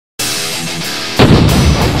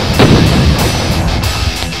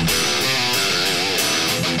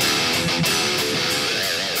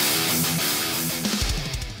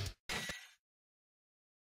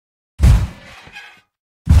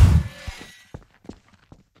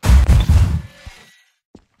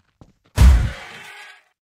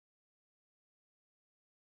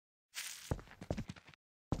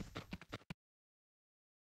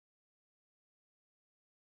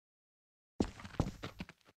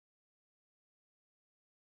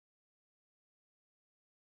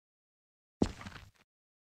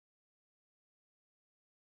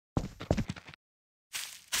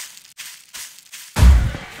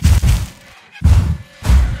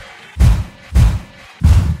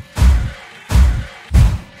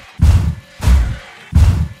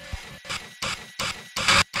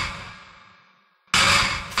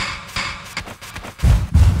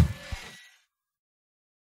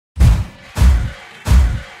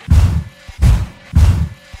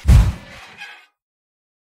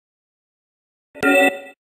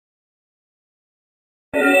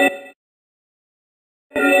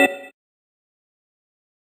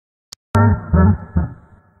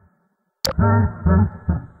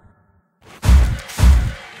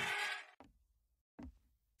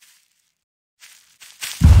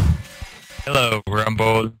Hello,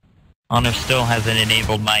 Rumble. Honor still hasn't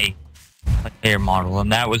enabled my player model,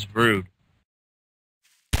 and that was rude.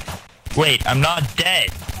 Wait, I'm not dead.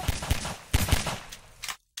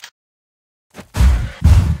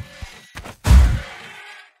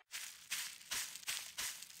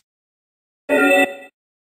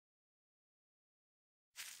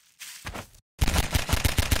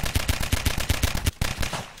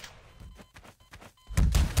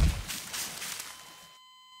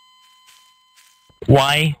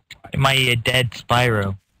 Why am I a dead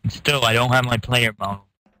Spyro? And still, I don't have my player model.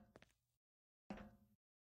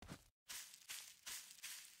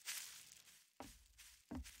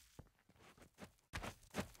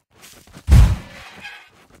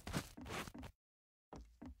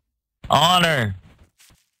 Honor!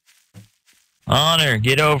 Honor,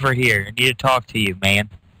 get over here. I need to talk to you, man.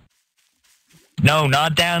 No,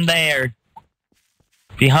 not down there.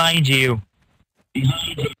 Behind you.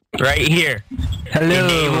 Right here. Hello.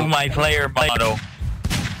 Enable my player model.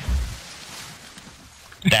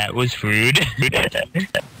 That was rude.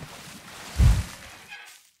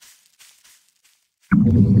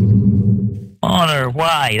 Honor,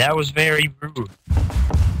 why? That was very rude.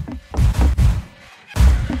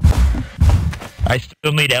 I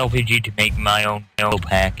still need LPG to make my own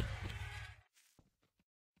pack.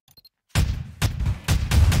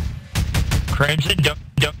 Crimson, don't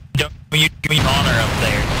you give me Honor up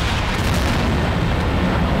there.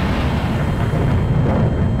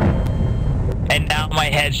 And now my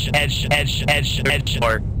head's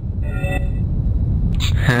short.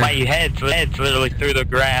 My head's literally through the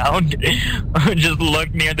ground. Just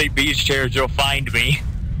look near the beach chairs, you'll find me.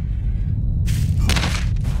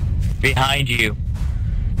 Behind you.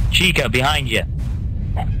 Chica, behind you.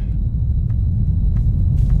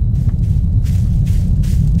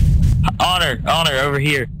 Honor, over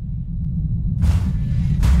here.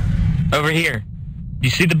 Over here. You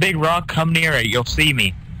see the big rock? Come near it, you'll see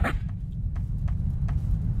me.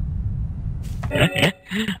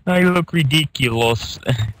 I look ridiculous.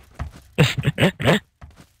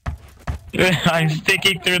 I'm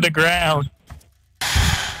sticking through the ground.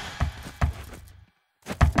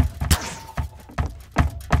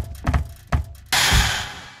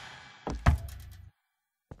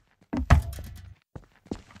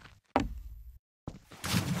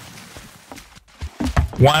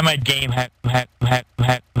 Why am I game hack?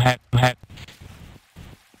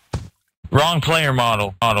 Wrong player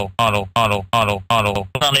model. Not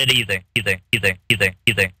it either.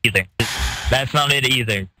 That's not it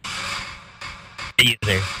either.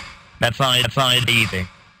 That's not it either.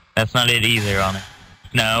 That's not it either on it.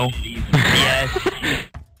 No. Yes.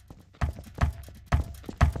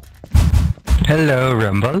 Hello,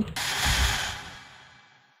 Rumble.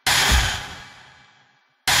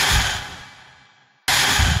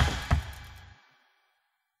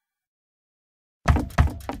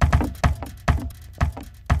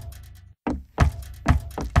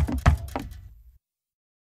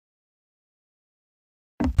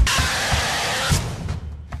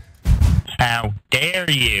 How dare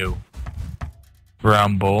you,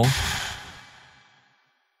 Rumble?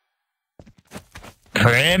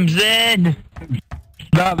 Crimson?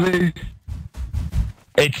 Not me.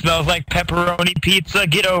 It smells like pepperoni pizza.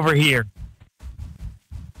 Get over here.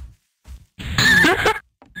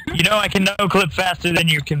 You know I can no-clip faster than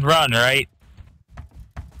you can run, right?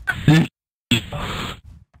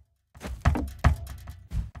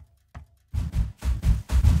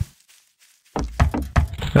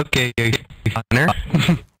 Okay, Honor.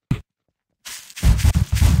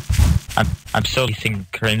 I'm still using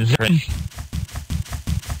Crimson.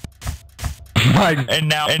 And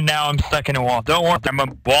now I'm stuck in a wall. Don't worry, I'm a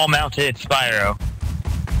wall-mounted Spyro.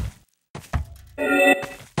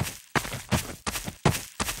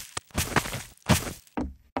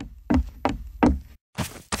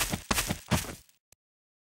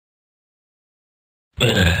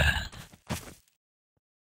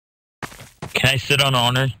 Can I sit on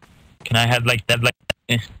Honor? Can I have like that?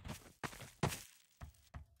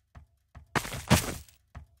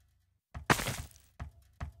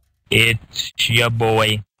 It's your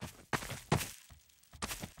boy.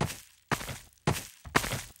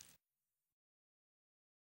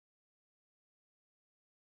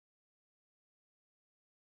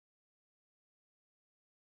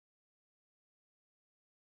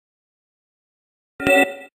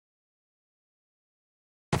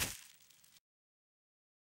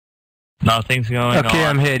 Nothing's going on. Okay,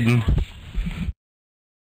 I'm hidden.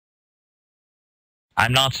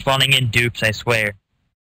 I'm not spawning in dupes, I swear.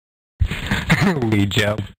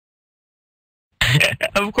 Joe.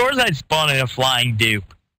 Of course I'd spawn in a flying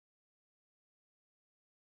dupe.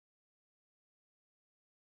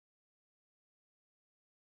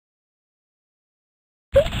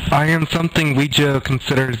 I am something Ouija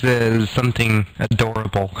considers as something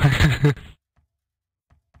adorable.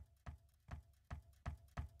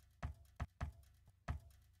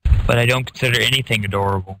 But I don't consider anything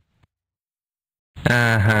adorable.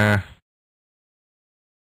 Uh-huh.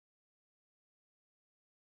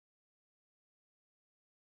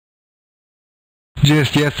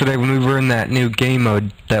 Just yesterday when we were in that new game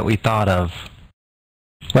mode that we thought of.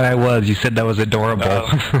 You said that was adorable.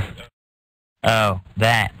 Oh, oh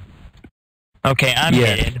that. Okay, I'm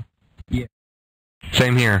hid. Yeah.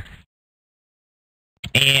 Same here.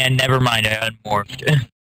 And never mind, I unmorphed.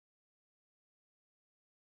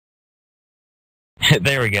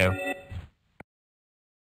 There we go.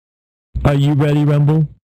 Are you ready, Rumble?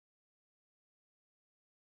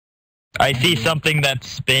 I see something that's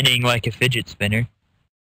spinning like a fidget spinner.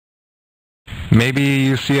 Maybe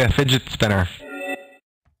you see a fidget spinner.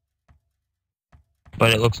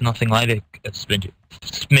 But it looks nothing like a smidget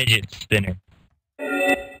spinner.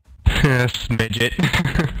 Smidget.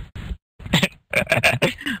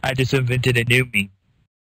 I just invented a new meme.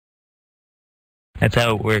 That's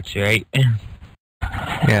how it works, right?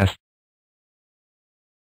 Yes.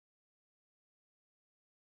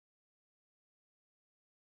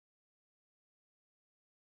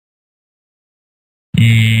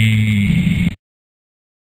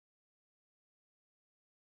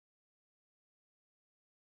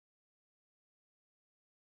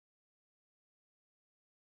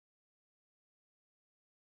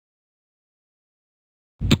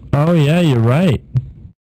 Oh yeah, you're right.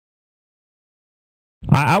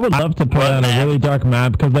 I would love to play on a really dark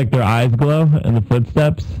map because like their eyes glow and the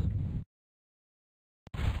footsteps.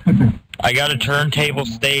 I got a turntable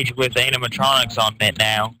stage with animatronics on it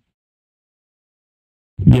now.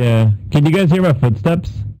 Yeah. Can you guys hear my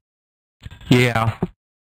footsteps? Yeah.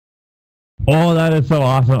 Oh, that is so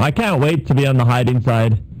awesome. I can't wait to be on the hiding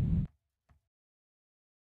side.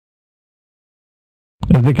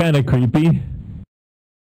 Is it kind of creepy?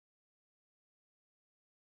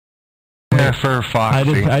 Yeah, for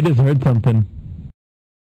Foxy. I just heard something.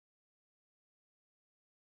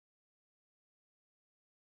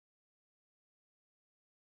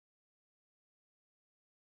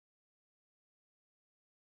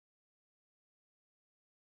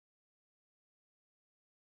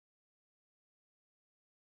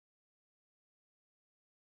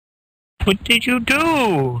 What did you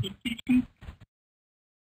do?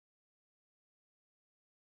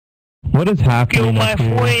 What is happening? Kill my up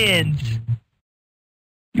here? friends.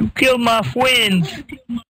 You killed my friends.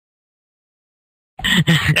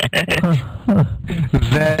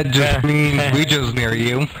 That just means Ouija's near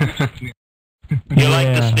you. You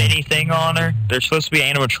like the spinny thing on her? There's supposed to be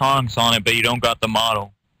animatronics on it, but you don't got the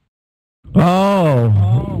model. Oh.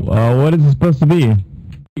 What is it supposed to be?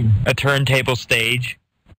 A turntable stage.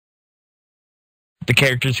 The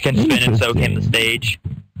characters can spin and so can the stage.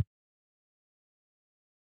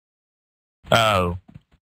 Oh.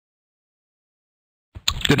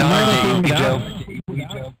 Did I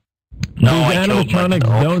Ouija? No, These I killed animatronics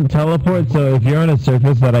myself. don't teleport, so if you're on a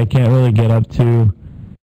surface that I can't really get up to,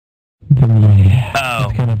 then yeah. Oh.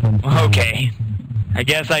 It's kind of unfair. Okay. I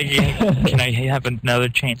guess I have another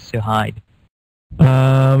chance to hide.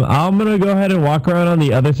 I'm gonna go ahead and walk around on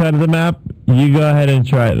the other side of the map. You go ahead and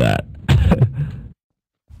try that.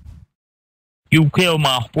 You killed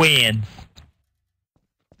my friends.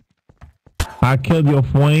 I killed your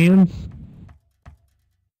friends.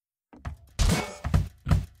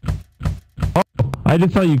 Oh, I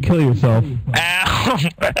just saw you kill yourself. Ow!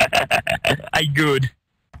 I good.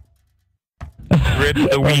 Rip the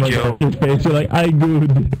Oh my Ouija. God, your face, you're like, I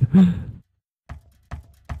good.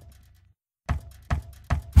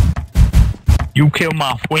 You kill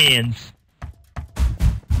my friends.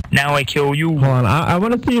 Now I kill you. Hold on, I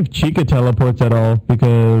want to see if Chica teleports at all,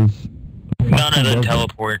 because... None of them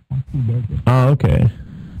teleport. Oh, okay.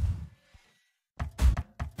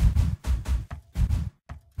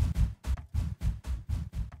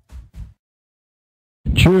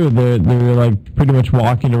 True, they're like pretty much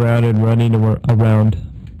walking around and running around.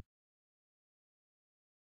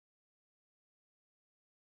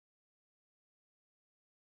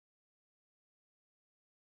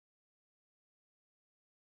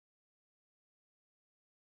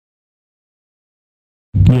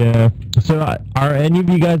 Yeah. So are any of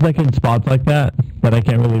you guys like in spots like that I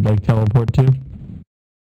can't really like teleport to?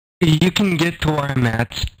 You can get to where I'm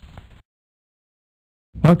at.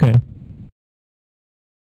 Okay.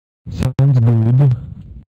 Sounds good.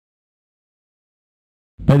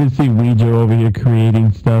 I just see Ouija over here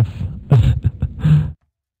creating stuff.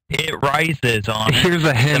 It rises on. Here's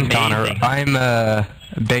a hint, Connor. amazing. I'm a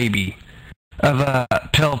baby of a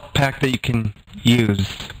pill pack that you can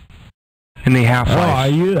use in the Oh,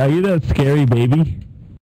 half-life. are you that scary baby?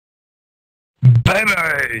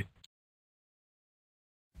 Baby!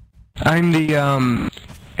 I'm the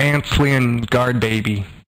Anslian guard baby.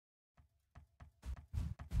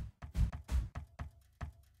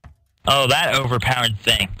 Oh, that overpowered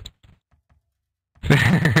thing.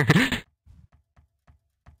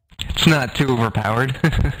 It's not too overpowered.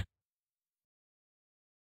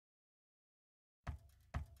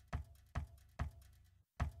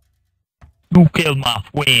 Who killed my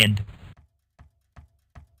friend?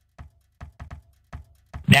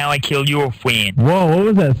 Now I kill your friend. Whoa, what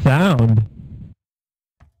was that sound?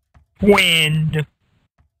 Friend.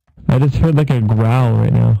 I just heard like a growl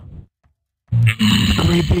right now.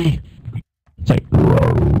 Creepy. It's like,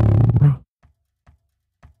 roar.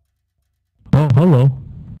 Oh, hello.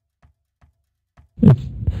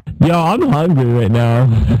 Yo, I'm hungry right now.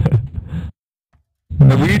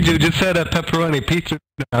 We just had a pepperoni pizza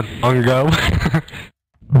not long ago.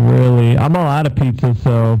 Really? I'm all out of pizza,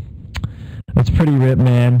 so that's pretty rip,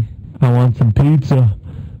 man. I want some pizza.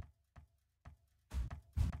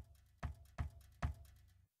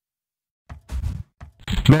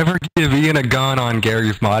 Never give Ian a gun on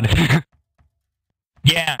Garry's mod.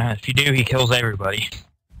 Yeah, if you do, he kills everybody.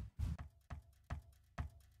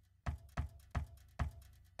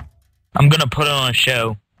 I'm gonna put on a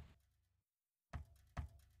show.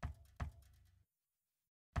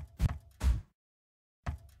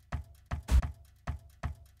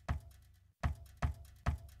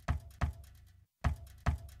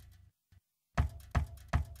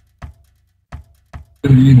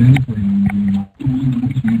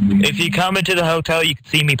 If you come into the hotel, you can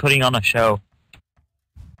see me putting on a show.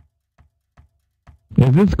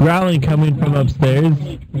 Is this growling coming from upstairs?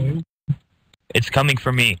 It's coming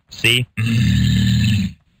from me. See?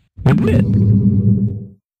 Is it?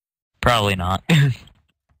 Probably not.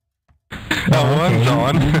 Oh, one's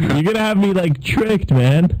on. You're gonna have me like tricked,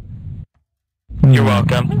 man. You're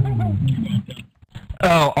welcome.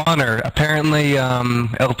 Oh, Honor. Apparently,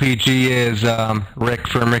 LPG is Rick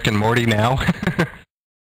from Rick and Morty now.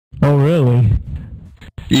 Oh, really?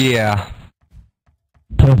 Yeah.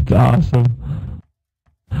 That's awesome.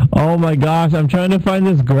 Oh my gosh, I'm trying to find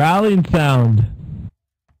this growling sound.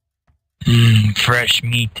 Fresh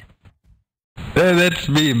meat. That's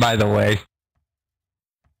me, by the way.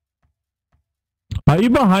 Are you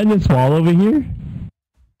behind this wall over here?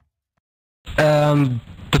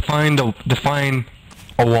 Define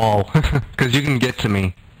a wall, because you can get to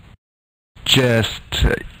me. Just,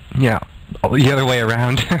 yeah, the other way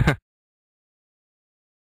around.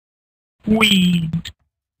 Weed.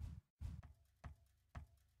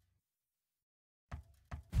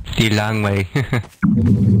 The long way.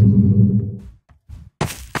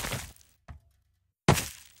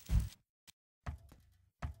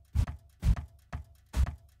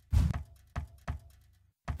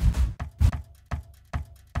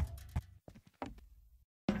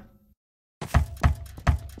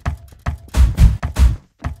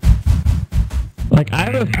 Like, I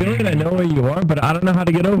have a feeling I know where you are, but I don't know how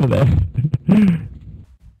to get over there.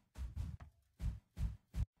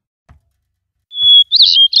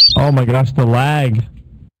 Oh my gosh, the lag.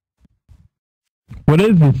 What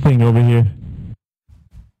is this thing over here?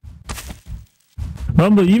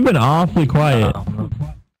 Rumble, you've been awfully quiet.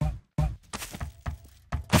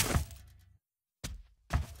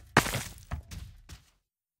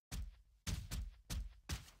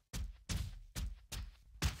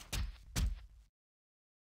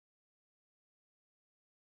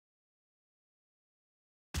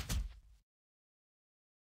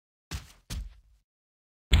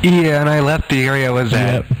 Yeah, and I left the area I was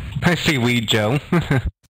at. Yep. I see Weed Joe.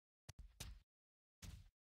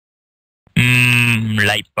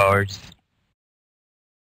 Light bars.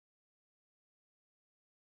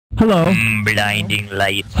 Hello. Blinding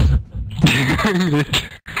lights.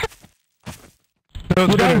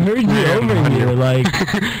 But I heard you over here, like,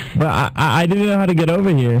 but I didn't know how to get over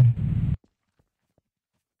here.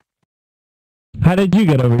 How did you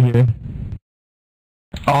get over here?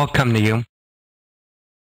 I'll come to you.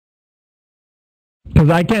 Because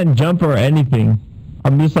I can't jump or anything.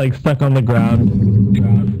 I'm just like stuck on the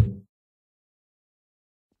ground.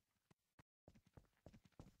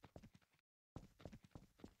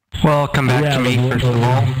 Well, come back Yeah, to me but- first of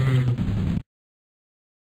all.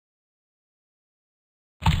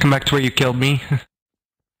 Come back to where you killed me.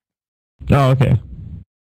 Oh, okay.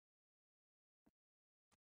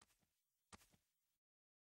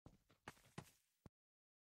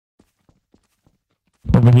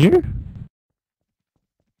 Over here?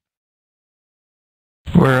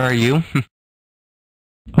 Where are you?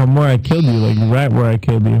 I'm where I killed you, like right where I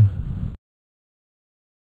killed you.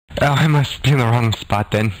 Oh, I must be in the wrong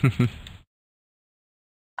spot then.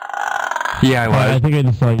 Yeah, I was. I think I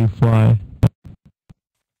just saw you fly.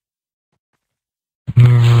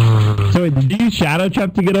 So wait, did you use Shadow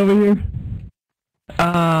Trap to get over here?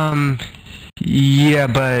 Yeah,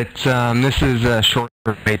 but, this is a short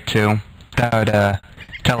rate too. Without,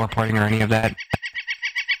 teleporting or any of that.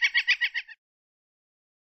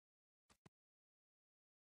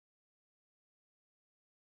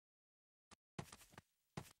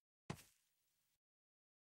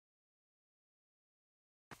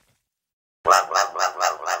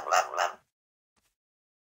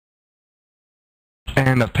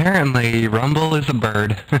 And apparently, Rumble is a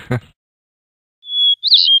bird.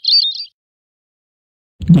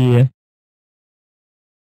 Yeah.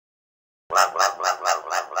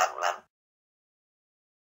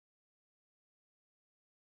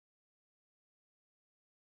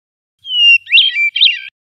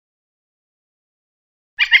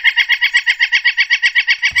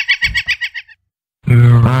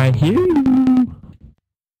 I hear you.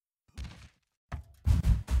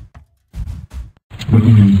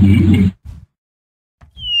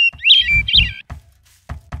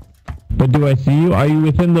 But do I see you? Are you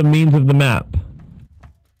within the means of the map?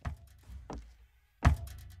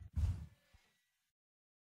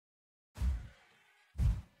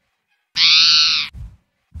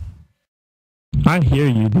 I hear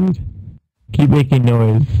you, dude. Keep making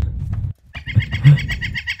noise.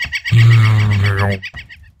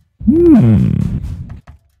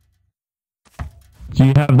 Do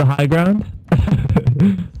you have the high ground?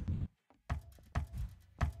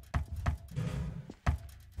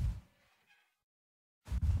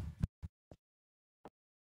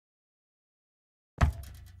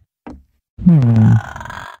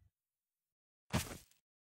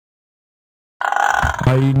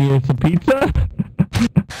 Are you near some pizza?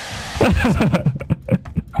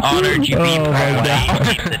 Honored you being Oh my part God. of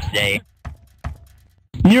pizza today.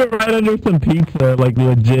 You're right under some pizza, like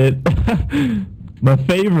legit. My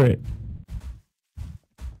favorite.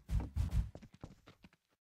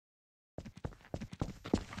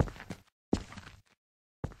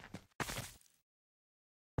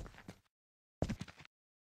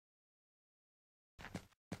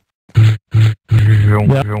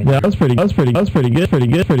 Yeah, that was pretty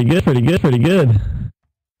good.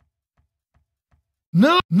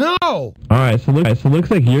 No! Alright, so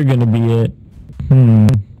looks like you're gonna be it.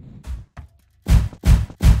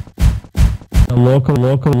 A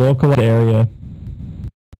local area.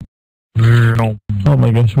 Oh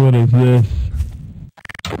my gosh, what is this?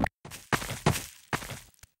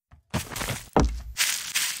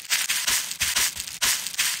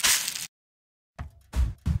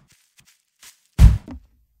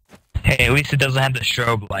 Hey, at least it doesn't have the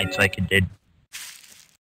strobe lights like it did.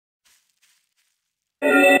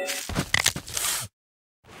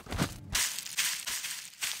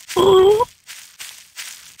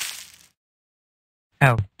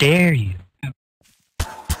 How dare you?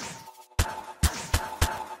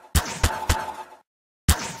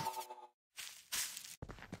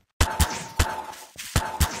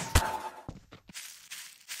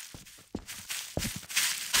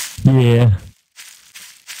 Yeah.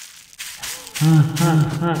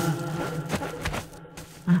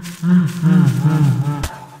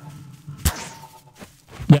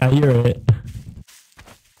 Yeah, you're it.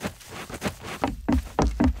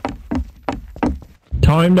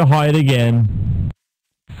 Time to hide again.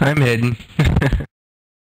 I'm hidden.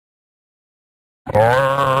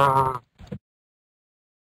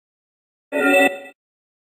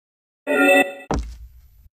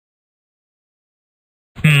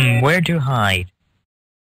 Where to hide?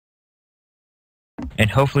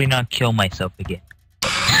 And hopefully not kill myself again.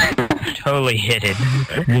 Totally hidden.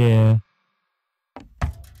 Yeah.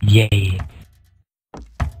 Yay.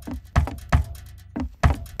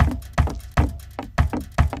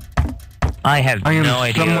 I have I am no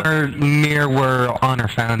idea. somewhere near where Honor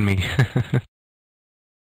found me.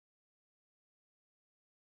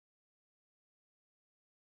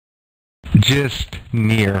 Just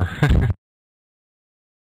near.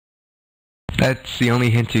 That's the only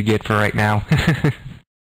hint you get for right now.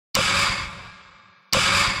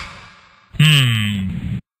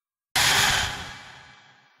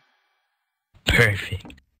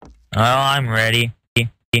 Perfect. Well, I'm ready.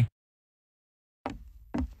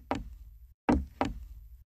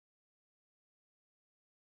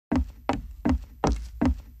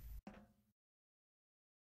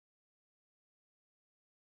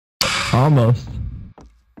 Almost.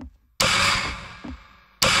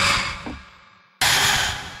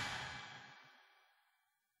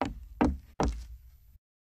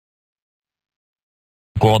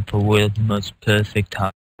 God the world's most perfect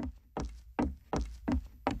time.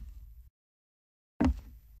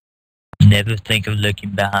 Never think of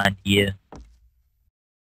looking behind you.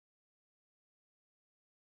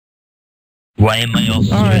 Why am I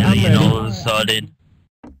Australian all of a sudden?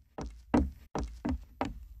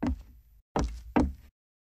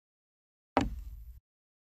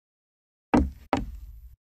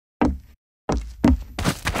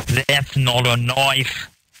 That's not a knife.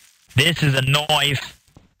 This is a knife.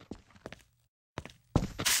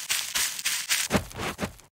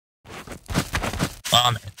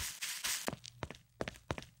 On it.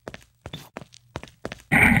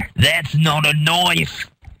 That's not a knife.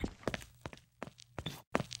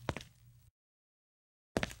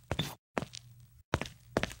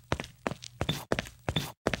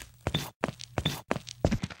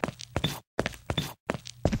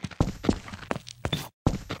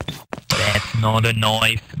 That's not a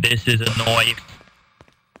knife. This is a knife.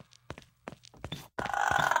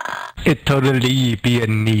 It totally be a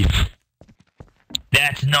knife.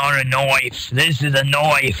 That's not a knife. This is a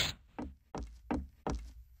knife.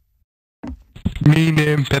 Me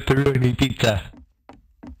name pepperoni pizza.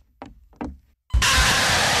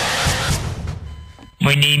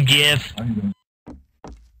 My name Jeff.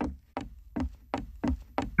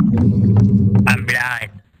 I'm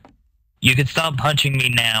blind. You can stop punching me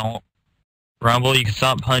now. Rumble, you can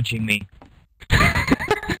stop punching me.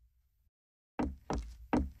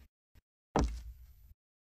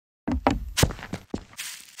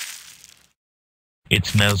 It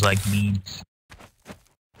smells like memes.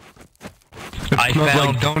 I smells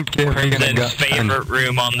found like don't give me a Crimson's gun. favorite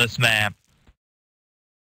room on this map.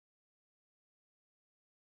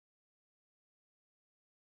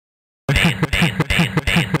 Man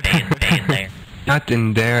there. Not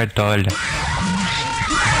in there at all.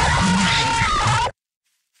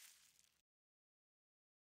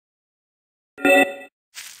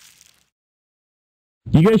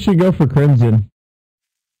 You guys should go for Crimson.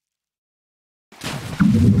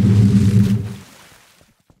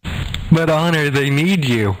 But Honor, they need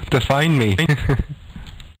you to find me.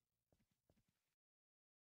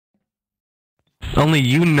 Only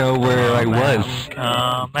you know where I was.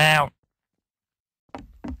 Come out.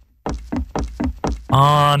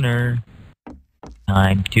 Honor.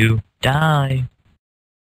 Time to die.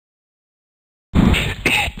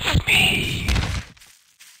 It's me.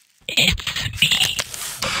 It's me.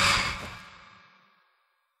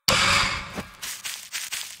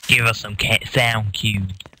 Give us some sound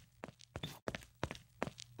cues.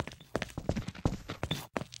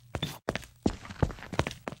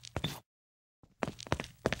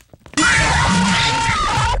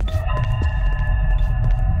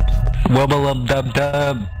 Wubble up dub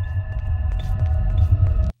dub.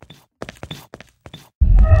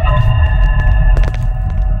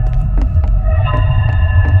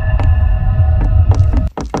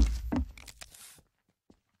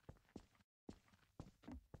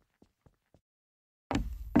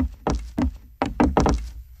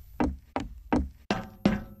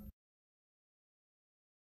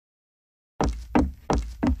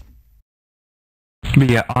 But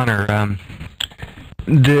yeah, Honor,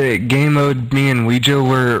 the game mode me and Ouija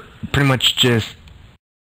were pretty much just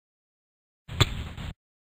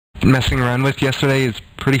messing around with yesterday is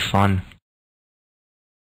pretty fun.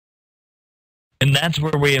 And that's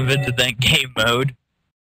where we invented that game mode.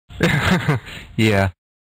 Yeah.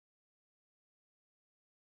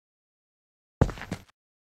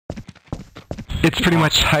 It's pretty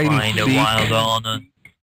much hide and Find a wild seek,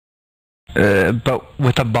 honor. but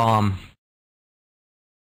with a bomb.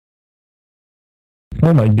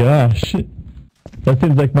 Oh my gosh. That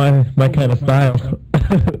seems like my kind of style.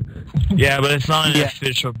 Yeah, but it's not an Yeah.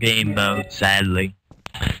 official game mode, sadly.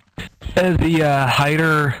 The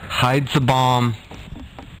hider hides the bomb,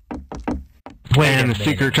 Wait and a the minute.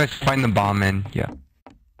 seeker tries to find the bomb, and yeah.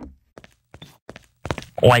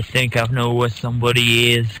 Oh, I think I know where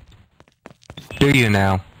somebody is. Do you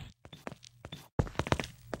now?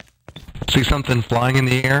 See something flying in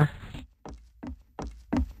the air?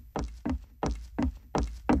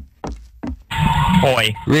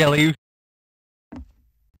 Boy, Really?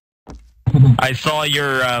 I saw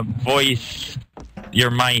your voice,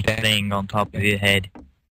 your mic thing on top of your head.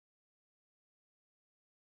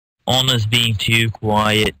 Anna's being too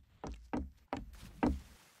quiet.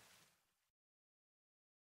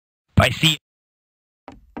 I see.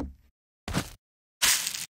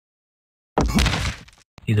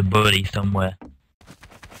 He's a buddy somewhere.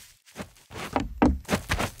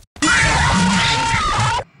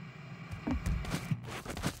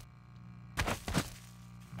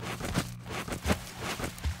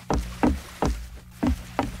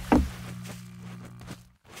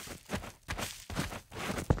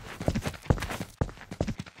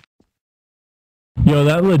 Yo,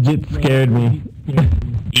 that legit scared me.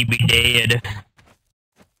 He be dead.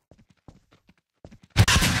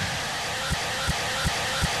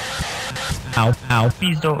 Ow, ow.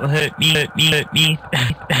 Please don't hurt me, hurt me, hurt me.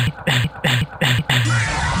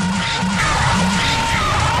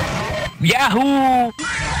 Yahoo!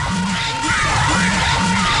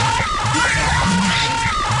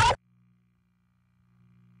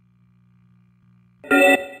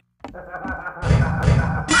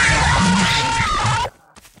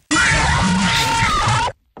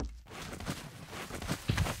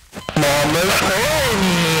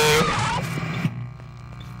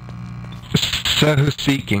 So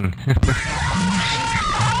seeking.